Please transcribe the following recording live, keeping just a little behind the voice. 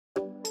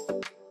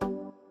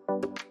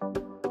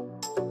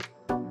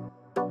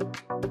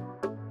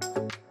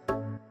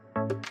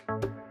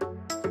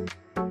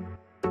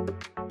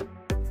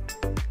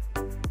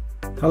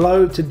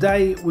Hello,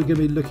 today we're going to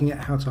be looking at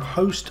how to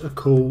host a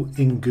call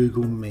in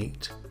Google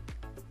Meet.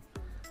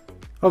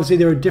 Obviously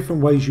there are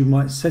different ways you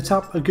might set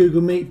up a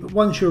Google Meet, but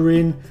once you're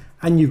in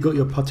and you've got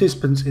your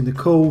participants in the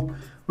call,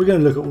 we're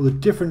going to look at all the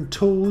different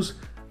tools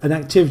and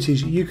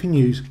activities you can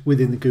use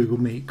within the Google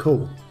Meet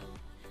call.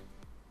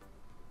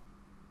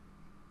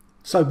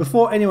 So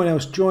before anyone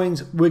else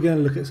joins, we're going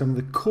to look at some of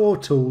the core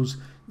tools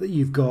that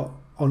you've got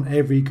on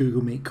every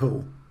Google Meet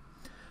call.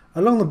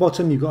 Along the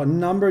bottom you've got a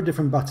number of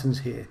different buttons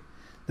here.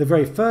 The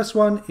very first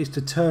one is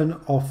to turn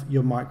off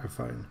your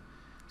microphone.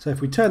 So if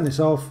we turn this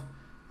off,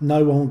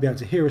 no one will be able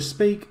to hear us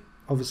speak,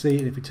 obviously,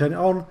 and if we turn it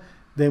on,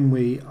 then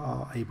we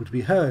are able to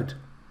be heard.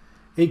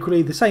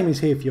 Equally, the same is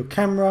here for your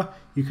camera.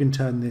 You can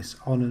turn this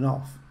on and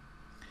off.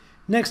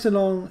 Next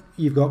along,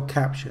 you've got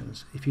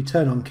captions. If you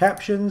turn on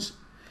captions,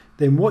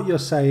 then what you're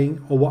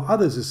saying or what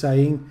others are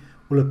saying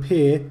will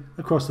appear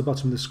across the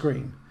bottom of the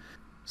screen.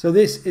 So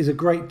this is a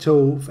great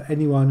tool for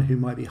anyone who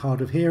might be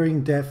hard of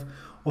hearing, deaf,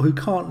 or who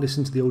can't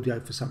listen to the audio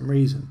for some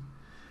reason.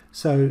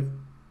 So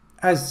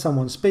as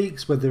someone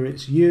speaks, whether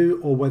it's you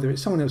or whether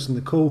it's someone else in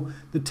the call,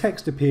 the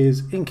text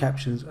appears in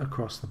captions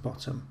across the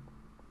bottom.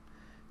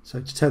 So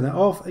to turn that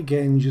off,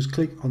 again, you just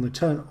click on the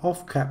Turn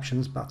Off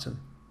Captions button.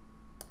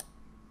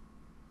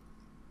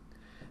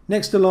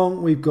 Next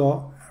along, we've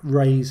got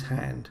Raise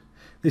Hand.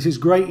 This is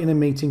great in a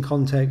meeting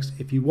context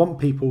if you want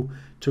people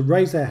to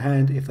raise their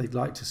hand if they'd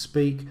like to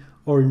speak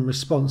or in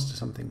response to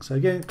something. So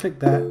again, click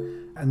that,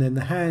 and then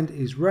the hand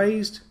is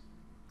raised,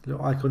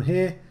 little icon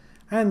here,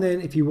 and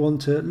then if you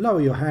want to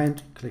lower your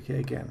hand, click it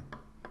again.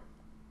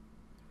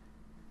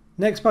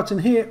 Next button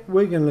here,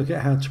 we're going to look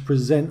at how to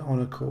present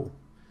on a call.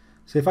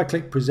 So if I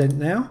click Present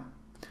Now,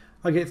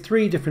 I get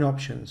three different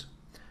options.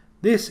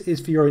 This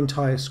is for your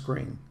entire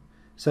screen.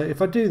 So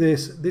if I do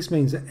this, this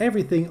means that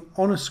everything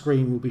on a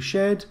screen will be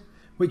shared,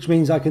 which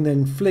means I can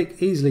then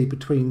flick easily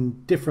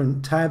between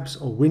different tabs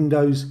or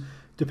windows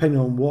depending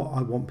on what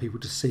I want people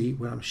to see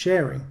when I'm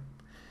sharing.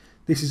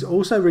 This is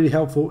also really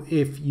helpful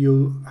if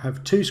you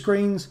have two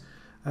screens.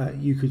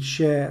 You could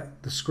share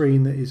the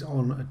screen that is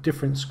on a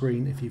different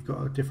screen if you've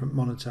got a different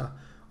monitor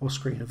or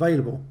screen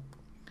available.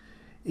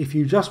 If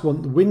you just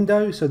want the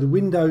window, so the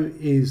window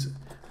is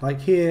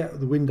like here,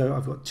 the window,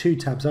 I've got two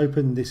tabs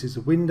open, this is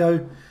a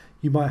window.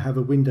 You might have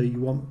a window you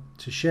want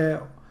to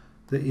share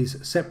that is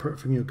separate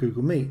from your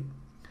Google Meet.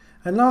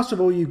 And last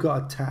of all, you've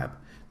got a tab.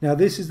 Now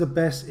this is the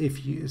best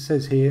it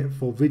says here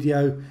for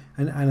video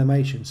and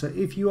animation. So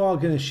if you are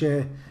going to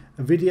share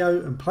a video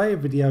and play a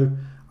video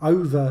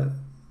over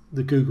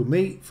the Google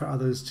Meet for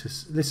others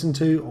to listen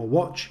to or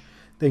watch,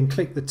 then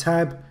click the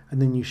tab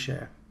and then you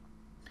share.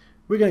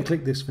 We're going to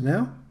click this for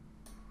now.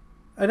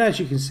 And as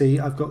you can see,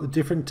 I've got the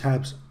different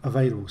tabs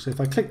available. So if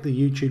I click the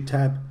YouTube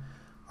tab,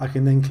 I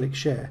can then click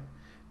share.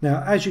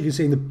 Now, as you can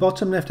see in the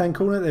bottom left-hand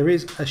corner, there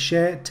is a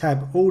Share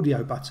Tab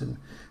Audio button.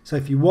 So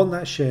if you want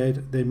that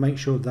shared, then make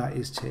sure that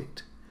is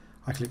ticked.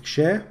 I click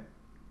Share.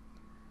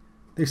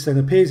 This then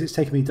appears, it's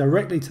taking me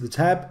directly to the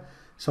tab,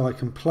 so I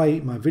can play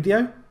my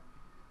video.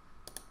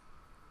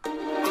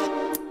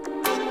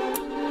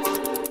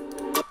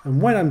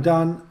 And when I'm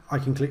done, I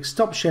can click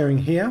Stop Sharing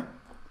here.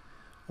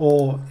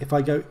 Or if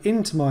I go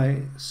into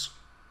my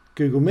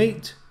Google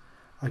Meet,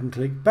 I can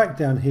click back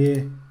down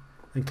here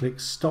and click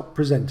Stop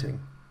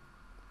Presenting.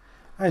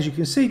 As you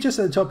can see just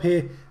at the top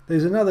here,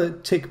 there's another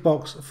tick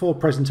box for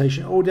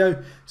presentation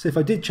audio. So if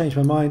I did change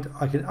my mind,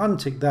 I can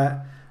untick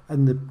that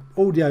and the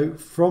audio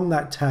from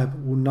that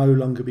tab will no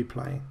longer be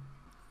playing.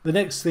 The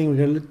next thing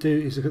we're going to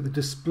do is look at the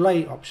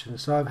display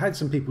options. So I've had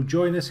some people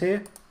join us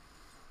here.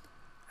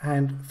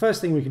 And first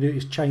thing we can do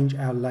is change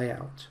our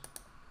layout.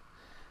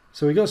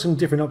 So we've got some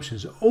different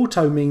options.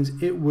 Auto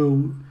means it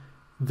will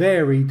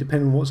vary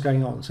depending on what's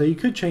going on. So you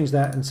could change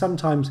that, and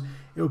sometimes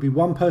it will be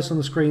one person on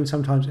the screen,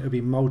 sometimes it will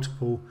be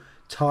multiple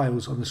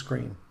tiles on the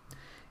screen.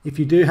 If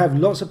you do have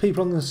lots of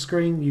people on the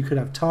screen, you could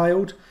have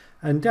tiled,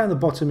 and down the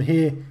bottom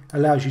here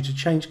allows you to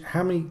change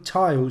how many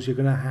tiles you're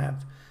going to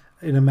have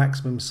in a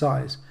maximum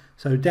size.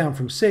 So down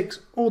from 6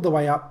 all the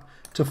way up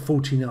to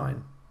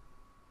 49.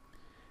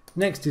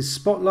 Next is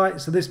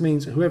spotlight. So this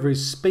means whoever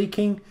is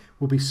speaking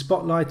will be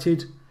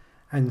spotlighted,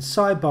 and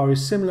sidebar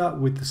is similar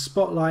with the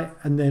spotlight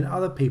and then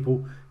other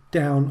people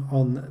down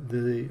on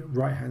the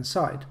right hand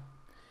side.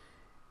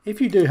 If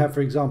you do have,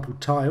 for example,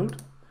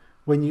 tiled,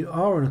 when you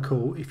are on a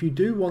call, if you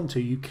do want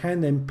to, you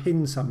can then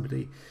pin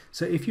somebody.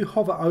 So if you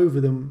hover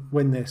over them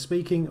when they're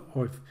speaking,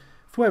 or if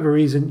for whatever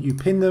reason you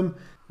pin them,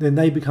 then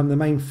they become the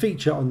main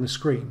feature on the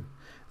screen.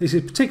 This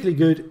is particularly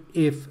good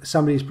if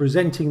somebody is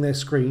presenting their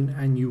screen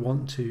and you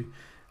want to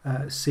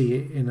see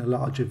it in a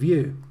larger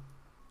view.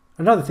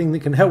 Another thing that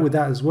can help with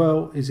that as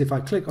well is if I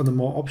click on the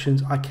more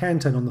options, I can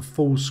turn on the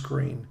full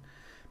screen.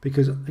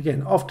 Because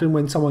again, often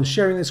when someone's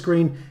sharing the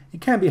screen,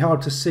 it can be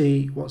hard to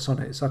see what's on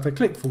it. So if I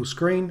click full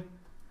screen,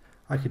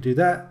 I could do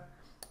that,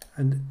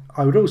 and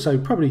I would also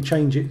probably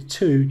change it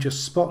to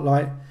just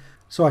spotlight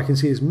so I can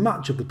see as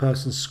much of the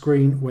person's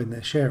screen when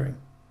they're sharing.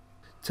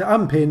 To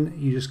unpin,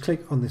 you just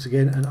click on this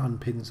again and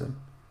unpins them.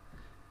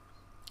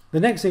 The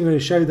next thing I'm going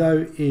to show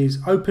though is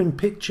open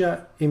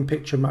picture in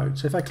picture mode.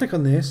 So if I click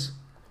on this,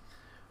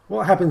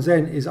 what happens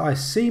then is I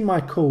see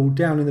my call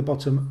down in the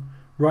bottom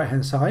right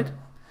hand side,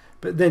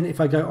 but then if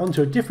I go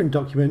onto a different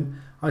document,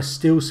 I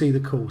still see the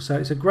call. So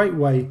it's a great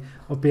way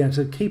of being able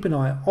to keep an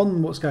eye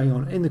on what's going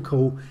on in the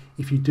call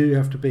if you do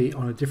have to be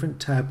on a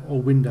different tab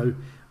or window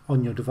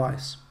on your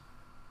device.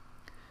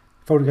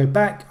 If I want to go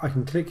back, I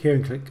can click here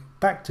and click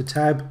back to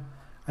tab,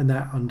 and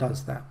that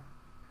undoes that.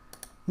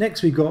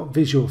 Next we've got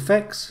visual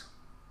effects.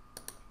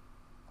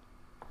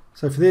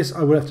 So for this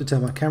I will have to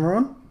turn my camera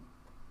on.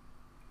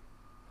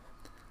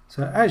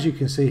 So as you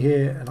can see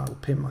here, and I will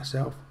pin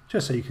myself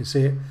just so you can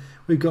see it,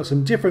 we've got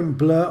some different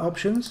blur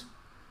options.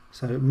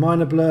 So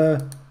minor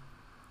blur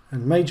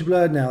and major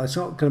blur. Now it's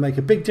not going to make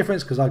a big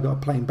difference because I've got a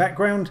plain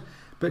background,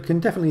 but can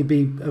definitely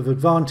be of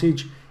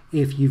advantage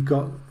if you've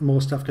got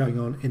more stuff going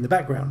on in the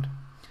background.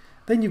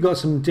 Then you've got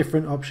some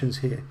different options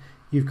here.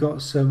 You've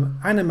got some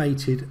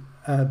animated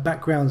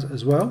backgrounds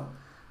as well.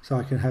 So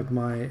I can have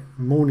my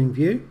morning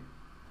view,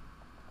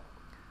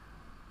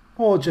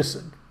 or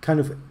just kind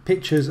of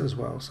pictures as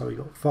well. So we've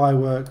got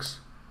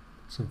fireworks,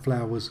 some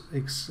flowers,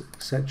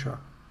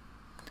 etc.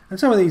 And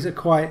some of these are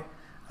quite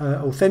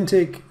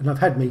authentic, and I've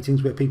had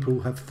meetings where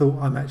people have thought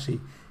I'm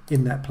actually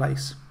in that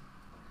place.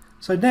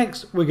 So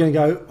next we're going to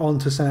go on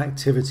to some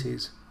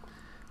activities.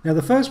 Now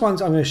the first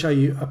ones I'm going to show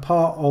you are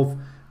part of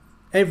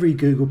every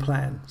Google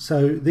plan.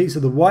 So these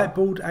are the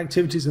whiteboard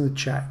activities in the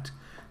chat.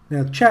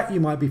 Now chat you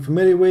might be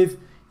familiar with.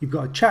 You've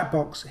got a chat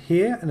box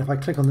here, and if I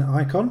click on the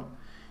icon,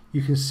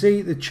 you can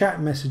see the chat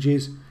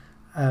messages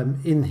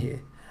in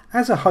here.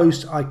 As a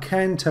host, I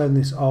can turn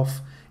this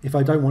off if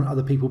I don't want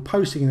other people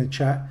posting in the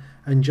chat,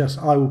 and just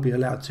I will be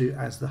allowed to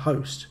as the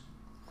host.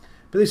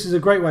 But this is a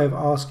great way of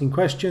asking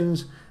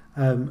questions,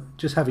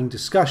 just having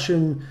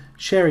discussion,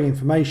 sharing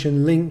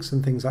information, links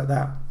and things like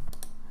that.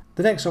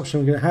 The next option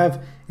we're going to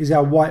have is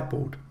our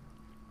whiteboard.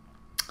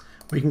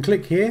 We can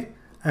click here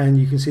and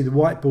you can see the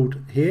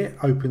whiteboard here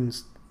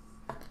opens,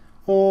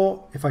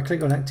 or if I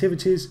click on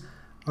activities,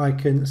 I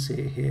can see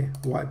it here,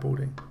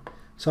 whiteboarding.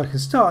 So I can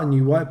start a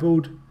new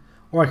whiteboard,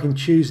 or I can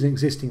choose an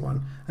existing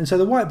one. And so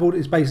the whiteboard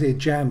is basically a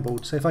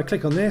Jamboard. So if I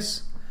click on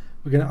this,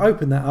 we're going to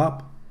open that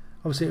up.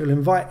 Obviously it will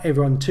invite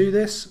everyone to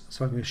this,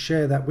 so I'm going to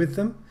share that with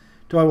them.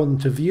 Do I want them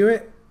to view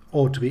it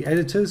or to be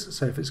editors?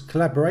 So if it's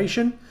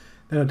collaboration,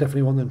 then I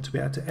definitely want them to be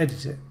able to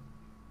edit it.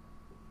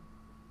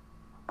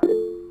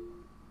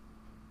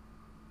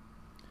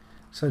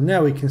 So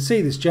now we can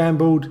see this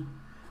Jamboard,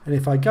 and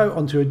if I go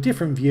onto a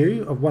different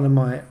view of one of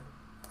my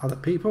other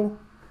people,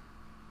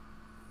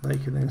 they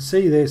can then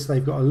see this.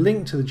 They've got a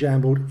link to the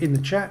Jamboard in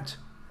the chat,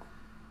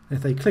 and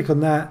if they click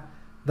on that,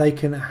 they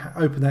can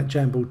open that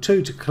Jamboard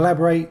too to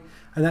collaborate,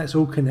 and that's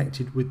all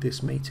connected with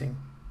this meeting.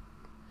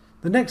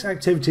 The next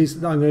activities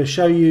that I'm going to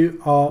show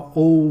you are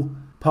all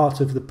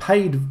part of the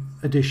paid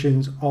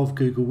editions of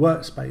Google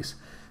Workspace.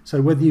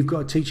 So whether you've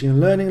got a teaching and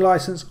learning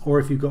license, or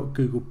if you've got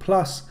Google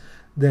Plus,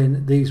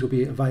 then these will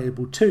be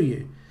available to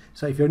you.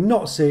 So if you're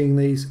not seeing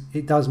these,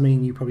 it does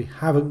mean you probably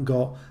haven't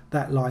got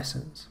that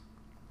license.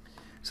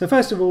 So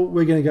first of all,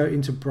 we're going to go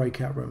into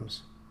breakout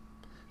rooms.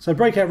 So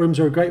breakout rooms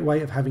are a great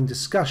way of having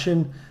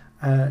discussion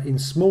in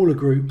smaller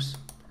groups.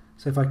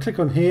 So if I click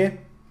on here,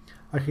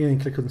 I can then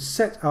click on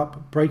set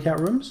up breakout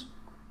rooms.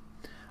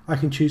 I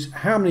can choose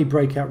how many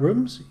breakout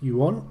rooms you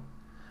want.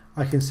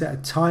 I can set a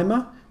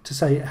timer to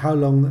say how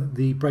long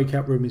the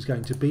breakout room is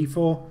going to be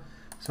for.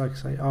 So I can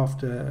say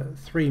after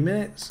 3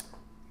 minutes.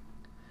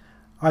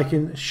 I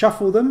can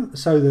shuffle them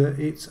so that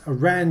it's a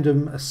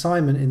random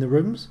assignment in the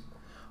rooms,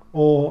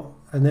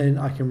 and then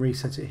I can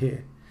reset it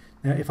here.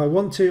 Now if I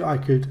want to, I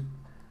could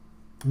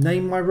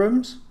name my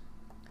rooms,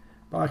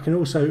 but I can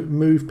also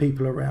move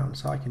people around.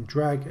 So I can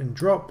drag and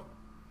drop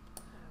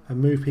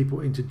and move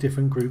people into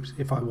different groups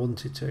if I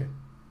wanted to.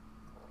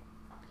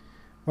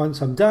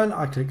 Once I'm done,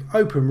 I click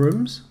open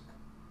rooms,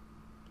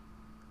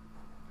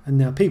 and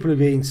now people are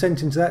being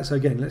sent into that. So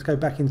again, let's go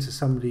back into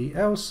somebody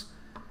else.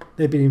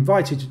 They've been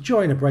invited to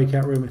join a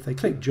breakout room. If they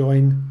click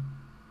join,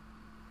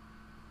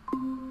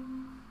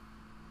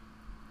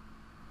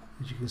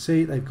 as you can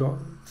see, they've got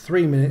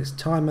 3 minutes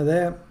timer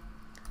there,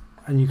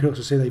 and you can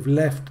also see they've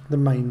left the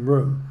main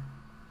room.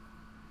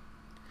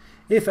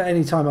 If at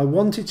any time I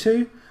wanted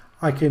to,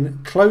 I can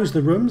close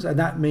the rooms, and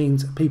that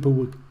means people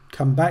would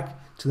come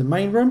back to the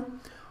main room,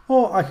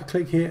 or I could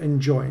click here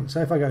and join.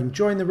 So if I go and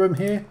join the room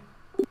here,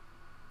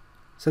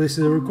 so this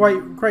is a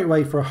great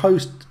way for a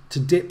host to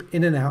dip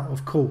in and out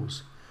of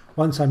calls.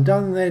 Once I'm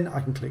done, then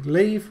I can click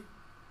leave,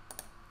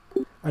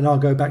 and I'll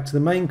go back to the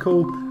main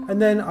call,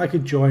 and then I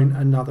could join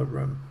another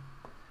room.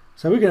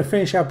 So we're going to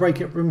finish our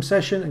breakout room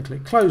session and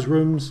click close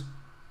rooms,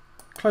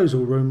 close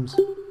all rooms.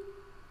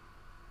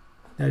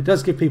 Now it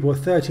does give people a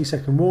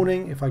 30-second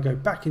warning. If I go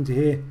back into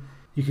here,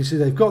 you can see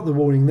they've got the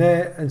warning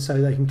there, and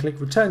so they can click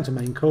return to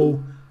main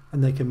call,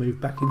 and they can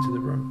move back into the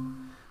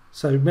room.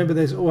 So remember,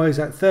 there's always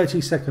that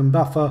 30-second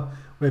buffer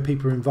where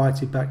people are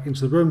invited back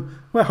into the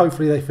room, where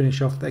hopefully they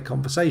finish off their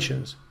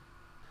conversations.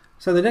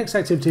 So the next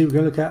activity we're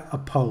going to look at are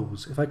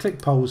polls. If I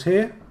click polls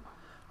here,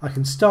 I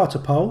can start a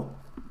poll.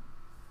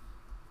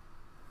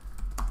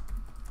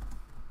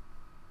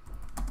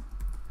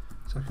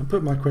 So I can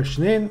put my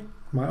question in,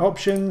 my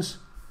options.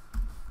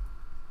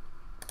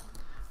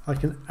 I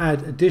can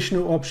add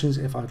additional options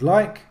if I'd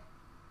like.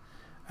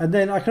 And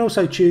then I can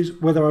also choose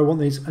whether I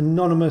want these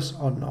anonymous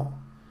or not.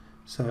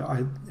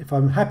 So if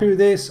I'm happy with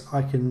this,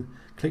 I can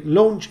click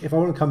launch. If I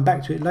want to come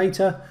back to it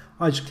later,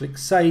 I just click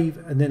save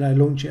and then I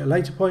launch it at a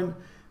later point.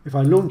 If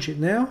I launch it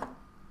now,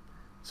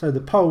 so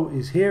the poll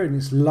is here and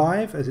it's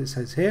live as it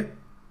says here.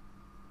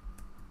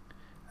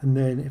 And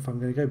then if I'm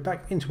going to go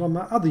back into one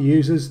of my other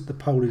users, the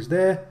poll is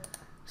there.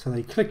 So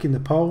they click in the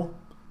poll.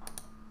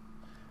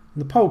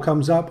 And the poll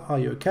comes up, are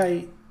you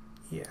okay?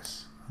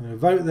 Yes. I'm going to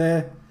vote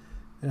there.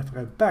 And if I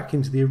go back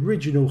into the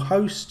original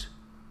host,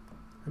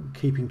 I'm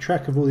keeping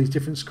track of all these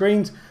different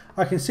screens,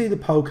 I can see the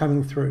poll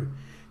coming through.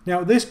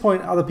 Now at this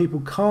point, other people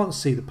can't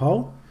see the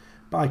poll,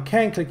 but I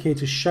can click here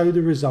to show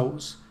the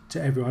results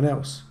to everyone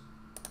else.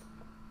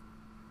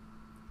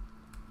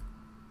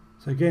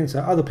 So again, so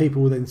other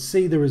people will then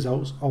see the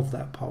results of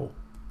that poll.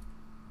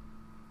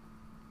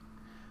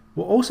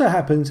 What also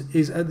happens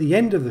is at the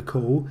end of the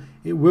call,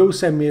 it will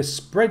send me a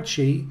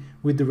spreadsheet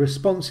with the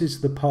responses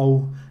to the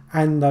poll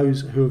and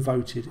those who have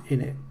voted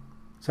in it.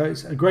 So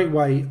it's a great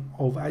way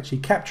of actually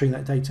capturing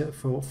that data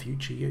for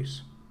future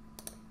use.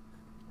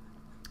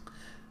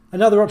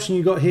 Another option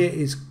you've got here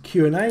is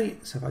Q&A.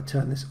 So if I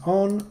turn this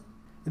on,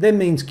 it then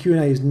means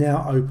Q&A is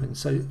now open.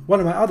 So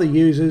one of my other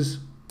users,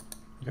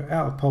 go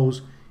out of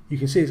polls, you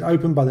can see it's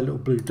open by the little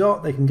blue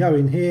dot. They can go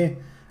in here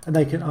and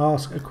they can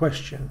ask a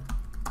question.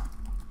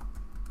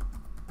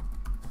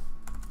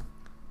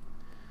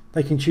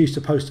 They can choose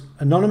to post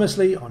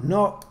anonymously or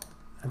not,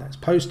 and that's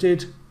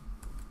posted.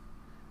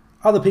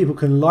 Other people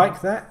can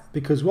like that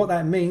because what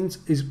that means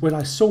is when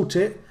I sort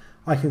it,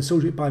 I can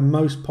sort it by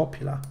most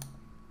popular.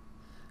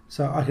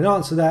 So I can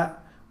answer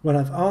that. When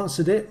I've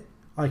answered it,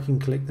 I can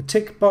click the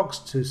tick box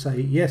to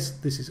say, yes,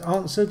 this is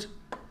answered.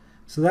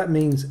 So that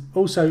means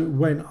also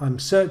when I'm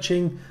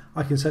searching,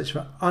 I can search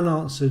for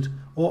unanswered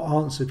or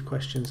answered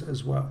questions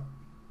as well.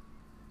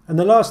 And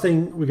the last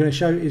thing we're going to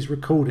show is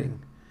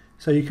recording.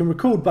 So you can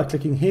record by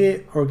clicking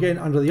here, or again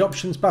under the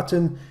options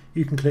button,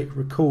 you can click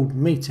record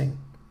meeting.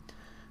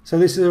 So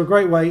this is a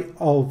great way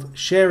of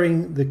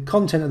sharing the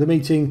content of the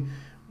meeting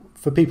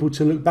for people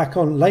to look back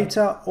on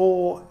later,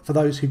 or for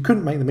those who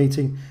couldn't make the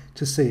meeting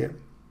to see it.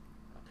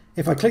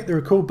 If I click the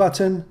record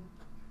button,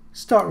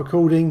 start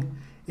recording,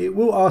 it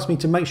will ask me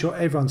to make sure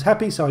everyone's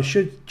happy, so I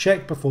should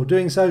check before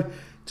doing so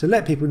to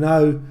let people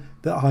know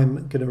that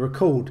I'm going to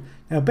record.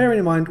 Now bearing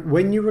in mind,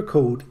 when you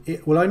record,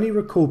 it will only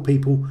record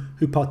people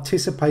who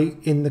participate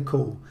in the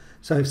call.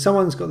 So if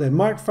someone's got their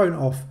microphone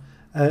off,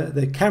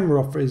 their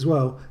camera off as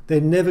well, they're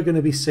never going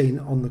to be seen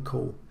on the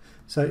call.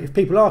 So if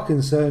people are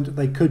concerned,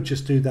 they could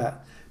just do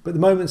that. But the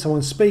moment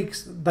someone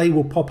speaks, they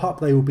will pop up,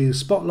 they will be a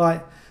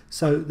spotlight,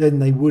 so then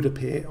they would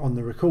appear on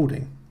the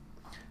recording.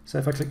 So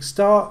if I click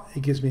start,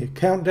 it gives me a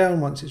countdown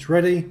once it's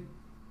ready.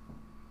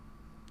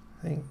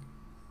 I think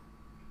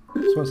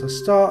so once I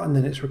start, and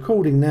then it's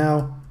recording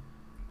now.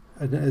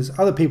 And as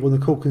other people in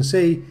the call can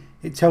see,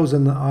 it tells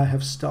them that I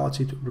have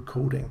started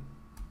recording.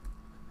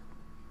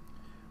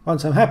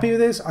 Once I'm happy with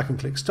this, I can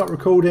click stop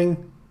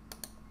recording.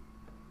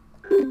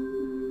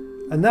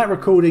 And that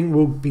recording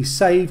will be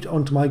saved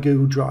onto my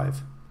Google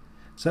Drive.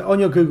 So on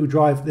your Google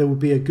Drive, there will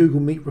be a Google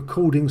Meet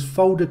recordings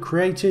folder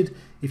created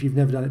if you've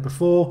never done it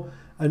before,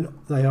 and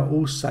they are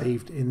all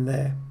saved in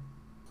there.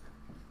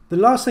 The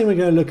last thing we're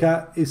going to look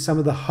at is some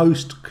of the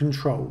host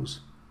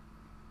controls.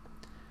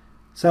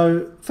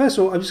 So first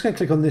of all, I'm just going to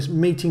click on this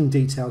meeting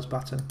details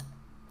button.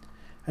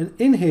 And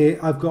in here,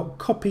 I've got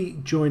copy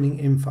joining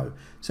info.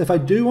 So if I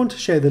do want to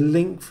share the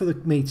link for the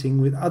meeting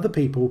with other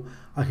people,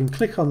 I can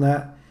click on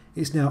that.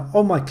 It's now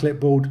on my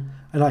clipboard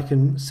and I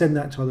can send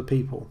that to other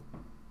people.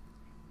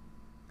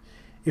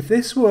 If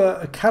this were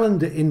a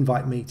calendar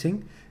invite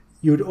meeting,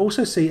 you would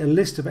also see a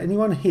list of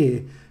anyone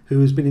here who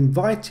has been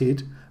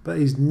invited but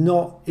is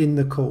not in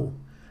the call.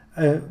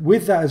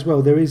 With that as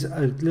well, there is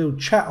a little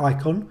chat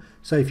icon.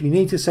 So if you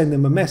need to send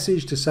them a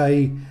message to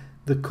say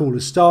the call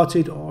has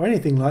started or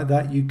anything like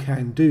that, you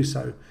can do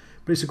so.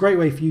 But it's a great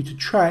way for you to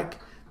track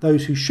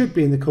those who should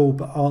be in the call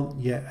but aren't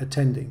yet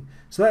attending.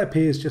 So that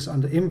appears just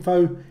under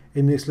info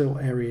in this little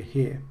area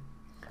here.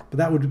 But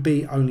that would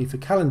be only for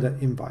calendar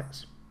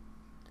invites.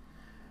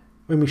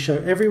 When we show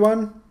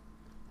everyone,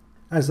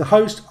 as the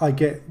host, I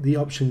get the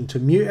option to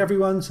mute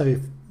everyone. So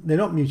if they're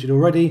not muted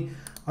already,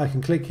 I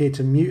can click here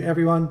to mute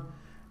everyone.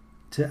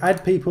 To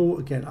add people,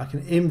 again, I can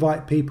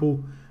invite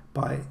people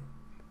by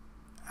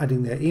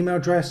adding their email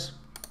address.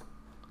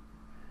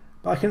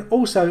 But I can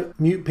also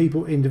mute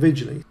people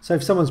individually. So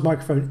if someone's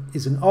microphone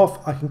isn't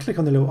off, I can click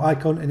on the little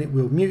icon and it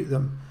will mute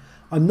them.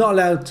 I'm not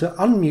allowed to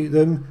unmute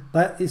them.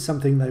 That is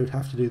something they would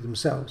have to do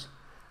themselves.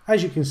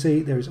 As you can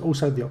see, there is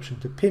also the option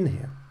to pin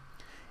here.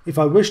 If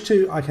I wish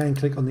to, I can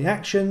click on the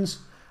actions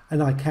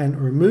and I can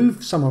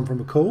remove someone from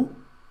a call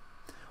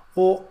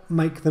or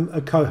make them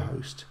a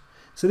co-host.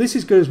 So this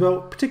is good as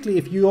well, particularly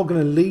if you are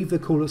going to leave the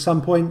call at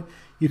some point.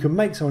 You can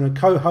make someone a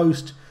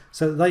co-host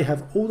so that they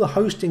have all the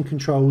hosting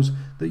controls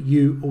that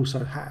you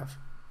also have.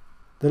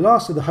 The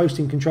last of the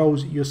hosting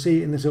controls you'll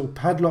see in this little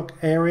padlock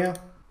area.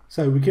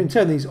 So we can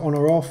turn these on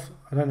or off.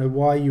 I don't know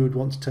why you would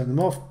want to turn them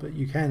off, but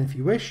you can if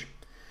you wish.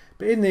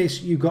 But in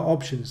this, you've got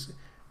options.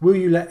 Will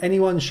you let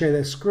anyone share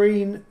their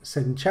screen,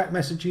 send chat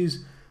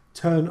messages,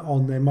 turn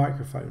on their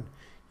microphone?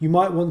 You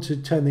might want to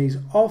turn these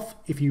off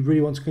if you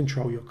really want to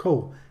control your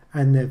call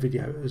and their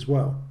video as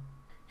well.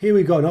 Here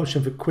we've got an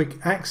option for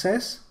quick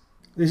access.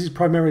 This is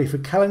primarily for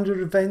calendar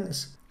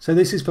events. So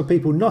this is for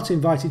people not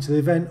invited to the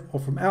event or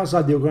from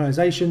outside the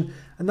organisation,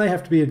 and they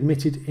have to be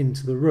admitted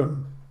into the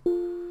room.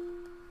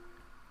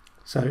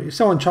 So if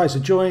someone tries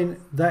to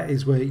join, that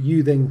is where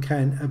you then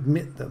can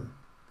admit them.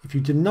 If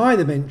you deny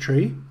them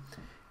entry,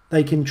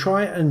 they can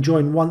try and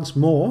join once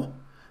more,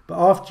 but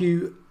after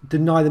you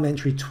deny them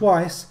entry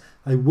twice,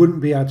 they wouldn't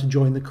be able to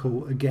join the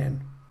call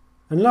again.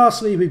 And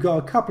lastly, we've got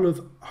a couple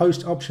of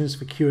host options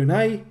for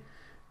Q&A,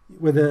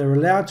 whether they're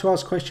allowed to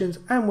ask questions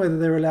and whether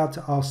they're allowed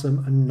to ask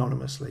them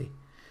anonymously.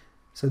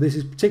 So this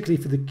is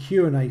particularly for the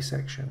Q&A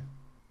section.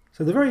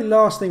 So the very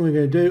last thing we're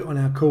going to do on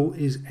our call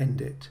is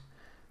end it.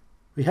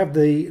 We have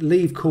the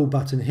leave call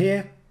button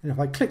here, and if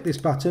I click this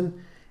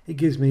button, it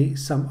gives me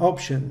some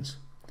options.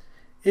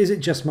 Is it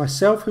just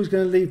myself who's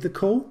going to leave the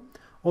call,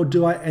 or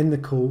do I end the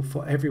call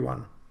for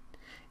everyone?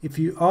 If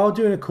you are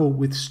doing a call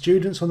with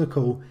students on the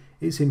call,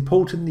 it's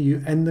important that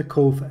you end the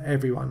call for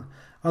everyone.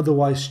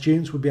 Otherwise,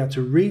 students will be able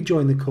to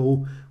rejoin the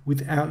call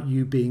without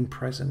you being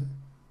present.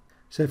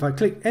 So if I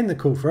click end the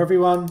call for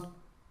everyone,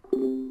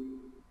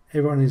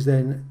 everyone is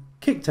then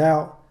kicked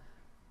out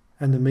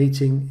and the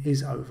meeting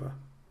is over.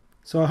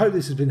 So I hope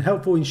this has been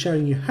helpful in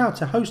showing you how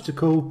to host a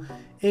call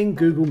in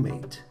Google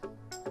Meet.